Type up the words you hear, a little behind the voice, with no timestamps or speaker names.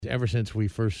ever since we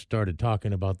first started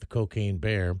talking about the Cocaine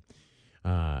Bear,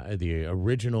 the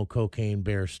original Cocaine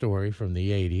Bear story from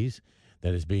the 80s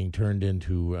that is being turned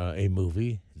into a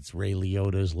movie. It's Ray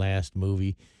Liotta's last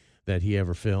movie that he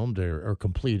ever filmed or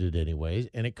completed anyways,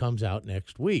 and it comes out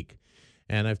next week.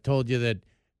 And I've told you that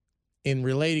in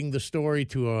relating the story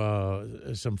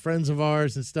to some friends of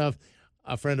ours and stuff,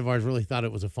 a friend of ours really thought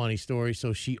it was a funny story,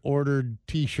 so she ordered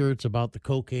T-shirts about the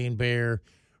Cocaine Bear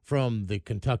from the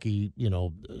Kentucky,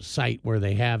 site where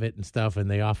they have it and stuff, and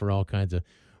they offer all kinds of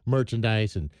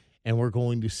merchandise, and we're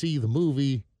going to see the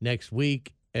movie next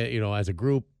week, as a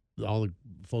group, all the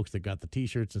folks that got the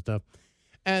T-shirts and stuff,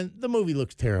 and the movie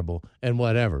looks terrible and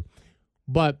whatever.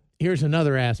 But here's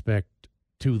another aspect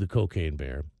to the Cocaine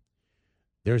Bear.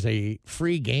 There's a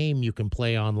free game you can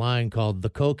play online called The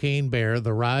Cocaine Bear,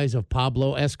 The Rise of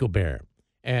Pablo Escobar.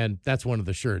 And that's one of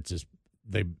the shirts is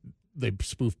they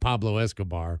spoof Pablo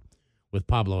Escobar with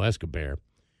Pablo Escobar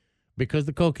because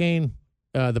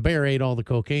the bear ate all the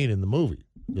cocaine in the movie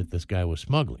that this guy was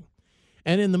smuggling.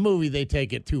 And in the movie, they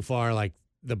take it too far, like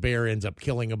the bear ends up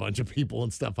killing a bunch of people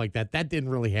and stuff like that. That didn't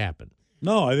really happen.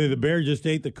 No, I think the bear just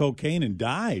ate the cocaine and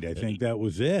died. I think that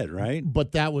was it, right?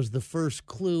 But that was the first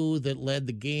clue that led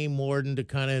the game warden to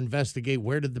kind of investigate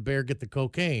where did the bear get the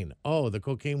cocaine. Oh, the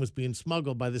cocaine was being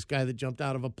smuggled by this guy that jumped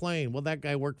out of a plane. Well, that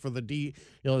guy worked for the DEA,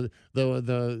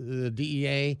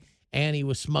 and he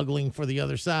was smuggling for the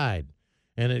other side,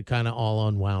 and it kind of all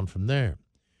unwound from there.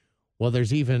 Well,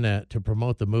 there's even to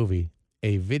promote the movie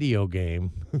a video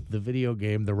game, the video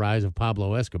game The Rise of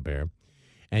Pablo Escobar.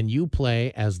 And you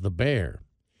play as the bear,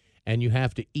 and you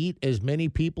have to eat as many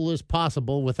people as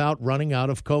possible without running out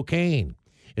of cocaine.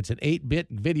 It's an 8-bit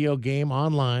video game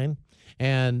online,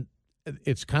 and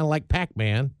it's kind of like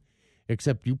Pac-Man,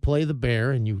 except you play the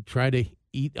bear, and you try to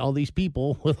eat all these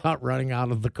people without running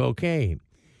out of the cocaine.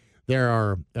 There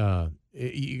are,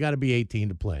 you got to be 18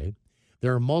 to play.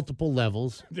 There are multiple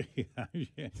levels.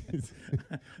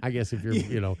 I guess if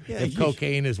you're, if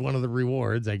cocaine is one of the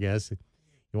rewards, I guess.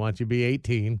 You want you to be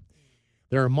 18.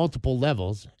 There are multiple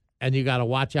levels, and you got to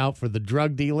watch out for the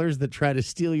drug dealers that try to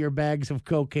steal your bags of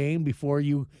cocaine before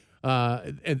you,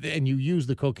 and you use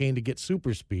the cocaine to get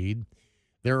super speed.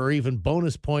 There are even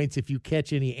bonus points if you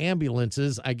catch any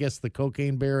ambulances. I guess the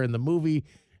Cocaine Bear in the movie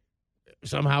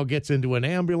somehow gets into an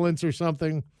ambulance or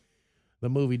something. The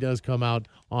movie does come out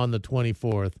on the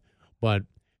 24th, but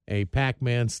a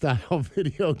Pac-Man style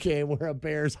video game where a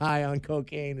bear's high on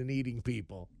cocaine and eating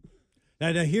people.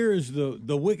 Now here is the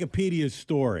Wikipedia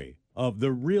story of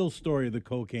the real story of the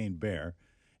Cocaine Bear,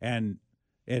 and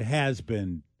it has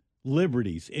been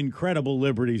incredible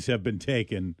liberties have been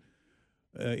taken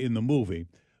in the movie.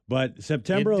 But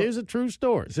it is a true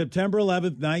story. September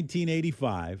 11th,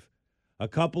 1985, a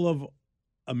couple of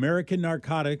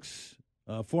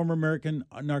former American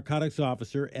narcotics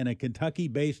officer and a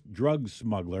Kentucky-based drug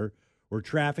smuggler were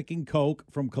trafficking coke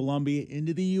from Colombia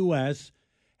into the U.S.,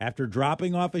 after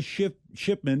dropping off a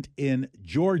shipment in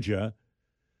Georgia.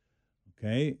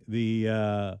 Okay,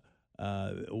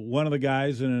 one of the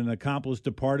guys and an accomplice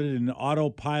departed in an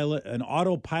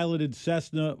autopiloted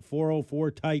Cessna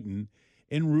 404 Titan.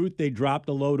 En route, they dropped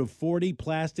a load of 40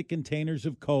 plastic containers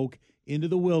of coke into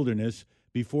the wilderness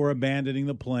before abandoning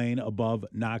the plane above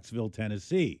Knoxville,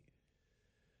 Tennessee.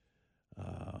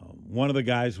 One of the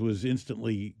guys was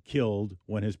instantly killed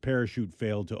when his parachute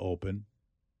failed to open.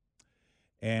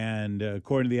 And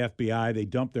according to the FBI, they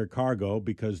dumped their cargo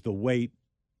because the weight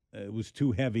was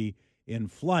too heavy in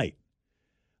flight.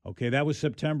 Okay, that was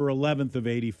September 11th of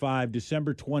 85.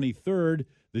 December 23rd,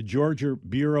 the Georgia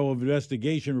Bureau of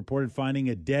Investigation reported finding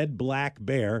a dead black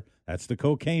bear, that's the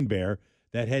Cocaine Bear,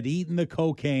 that had eaten the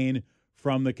cocaine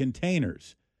from the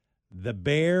containers. The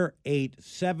bear ate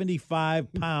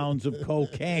 75 pounds of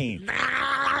cocaine,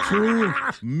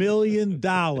 $2 million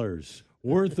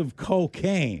worth of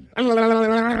cocaine.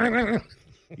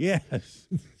 Yes.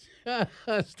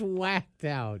 Just whacked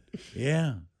out.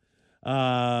 Yeah.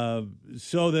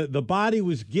 So the body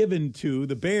was given to,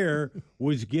 the bear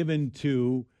was given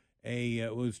to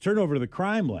was turned over to the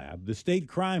crime lab, the state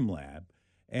crime lab,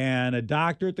 and a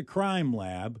doctor at the crime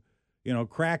lab,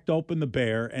 cracked open the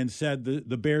bear and said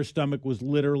the bear's stomach was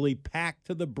literally packed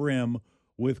to the brim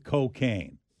with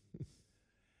cocaine.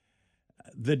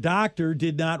 The doctor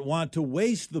did not want to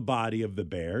waste the body of the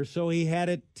bear, so he had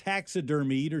it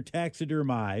taxidermied or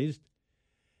taxidermized,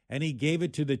 and he gave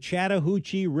it to the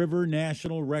Chattahoochee River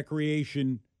National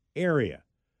Recreation Area.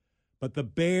 But the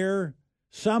bear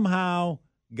somehow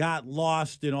got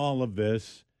lost in all of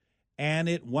this, and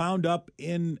it wound up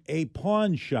in a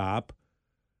pawn shop.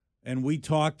 And we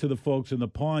talked to the folks in the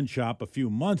pawn shop a few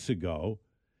months ago,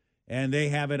 and they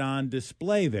have it on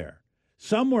display there.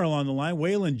 Somewhere along the line,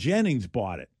 Waylon Jennings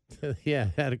bought it. Yeah,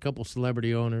 had a couple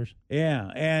celebrity owners. Yeah,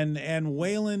 and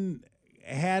Waylon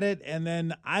had it, and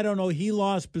then I don't know, he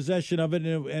lost possession of it,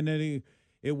 and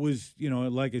it was,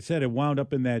 like I said, it wound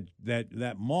up in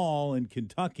that mall in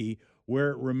Kentucky where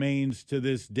it remains to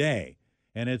this day,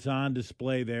 and it's on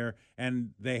display there, and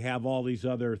they have all these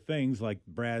other things like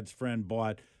Brad's friend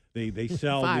bought. They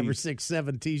sell 5 or 6,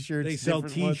 7 T-shirts. They sell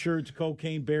T-shirts,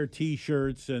 Cocaine Bear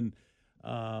T-shirts, and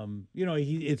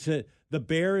the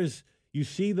bear is. You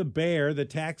see the bear, the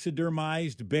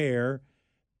taxidermized bear,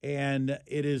 and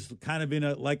it is kind of in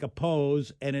a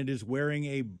pose, and it is wearing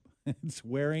a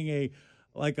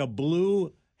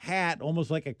blue hat,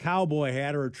 almost like a cowboy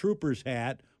hat or a trooper's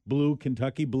hat, blue,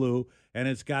 Kentucky blue, and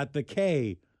it's got the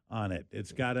K on it.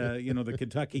 It's got the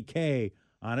Kentucky K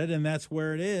on it, and that's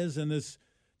where it is. And this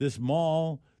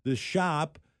mall, this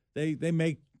shop, they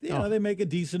make. They make a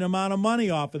decent amount of money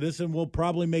off of this, and will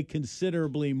probably make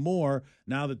considerably more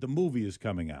now that the movie is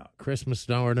coming out. Christmas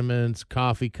ornaments,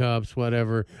 coffee cups,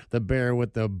 whatever. The bear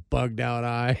with the bugged out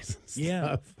eyes.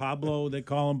 Yeah, Pablo. They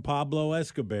call him Pablo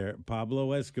Escobar.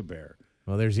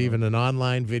 Well, there's even an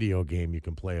online video game you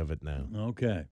can play of it now. Okay.